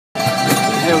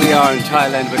Here we are in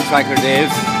Thailand with Tracker Dave,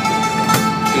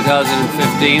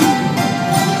 2015.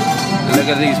 And look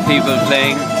at these people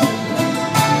playing.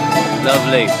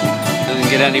 Lovely. Doesn't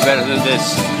get any better than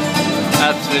this.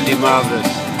 Absolutely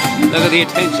marvellous. Look at the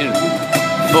attention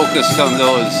focused on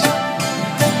those,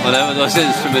 whatever those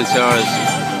instruments are.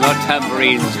 Not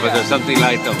tambourines, but there's something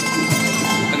like them.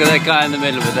 Look at that guy in the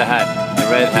middle with the hat, the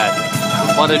red hat.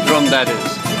 What a drum that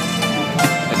is.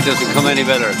 It doesn't come any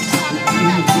better.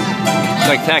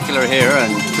 Spectacular here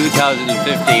in 2015.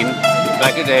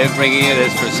 Tracker Dave bringing it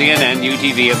is for CNN,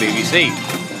 UTV and BBC.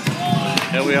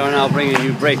 Here we are now bringing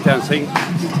you breakdancing.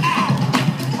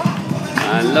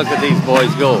 And look at these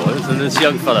boys go. Listen to this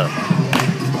young fella.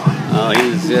 Oh,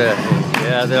 he's, yeah,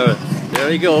 there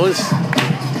he goes.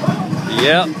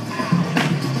 Yeah.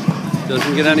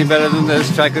 Doesn't get any better than this.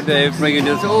 Tracker Dave bringing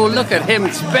this. Oh, look at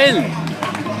him spin.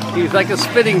 He's like a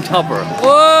spinning topper.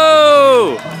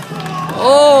 Whoa!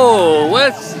 Oh,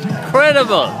 that's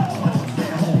incredible.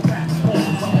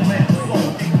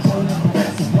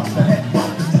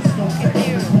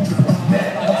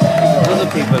 Other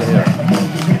people here.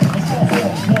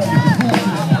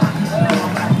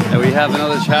 There we have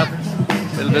another chap, a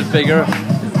little bit bigger.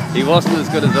 He wasn't as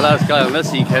good as the last guy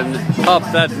unless he can top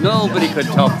that. Nobody could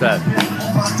top that.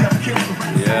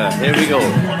 Yeah, here we go.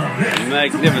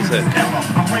 Magnificent.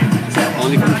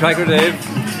 Only from Tracker Dave.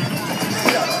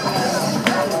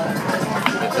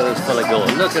 Look at this fella go.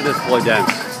 Look at this boy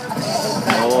dance.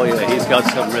 Oh yeah, he's got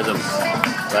some rhythm.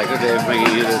 Tracker Dave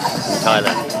bringing you this in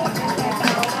Thailand.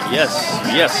 Yes,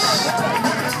 yes.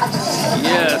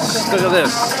 Yes, look at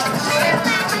this.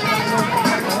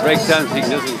 Breakdancing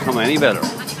doesn't come any better.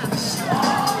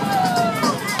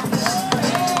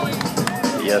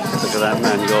 Yes, look at that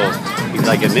man go. He's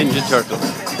like a ninja turtle.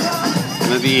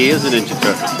 Maybe he is a ninja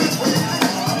turtle.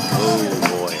 Oh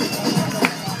boy.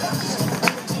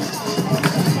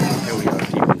 Here we are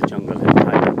deep in the jungle in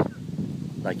Thailand.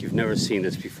 Like you've never seen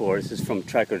this before. This is from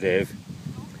Tracker Dave.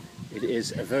 It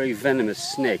is a very venomous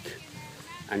snake.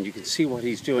 And you can see what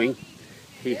he's doing.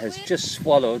 He has just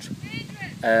swallowed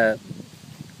a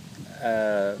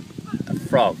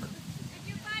frog.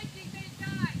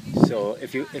 So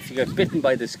if you get bitten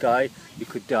by this guy, you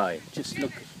could die. Just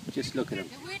look at him.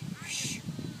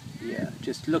 Yeah,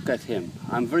 just look at him.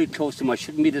 I'm very close to him. I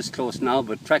shouldn't be this close now,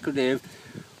 but Tracker Dave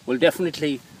will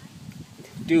definitely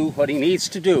do what he needs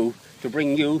to do to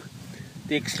bring you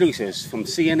the exclusives from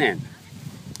CNN.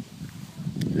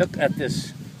 Look at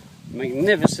this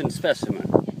magnificent specimen.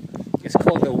 It's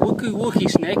called the Wookie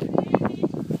snake.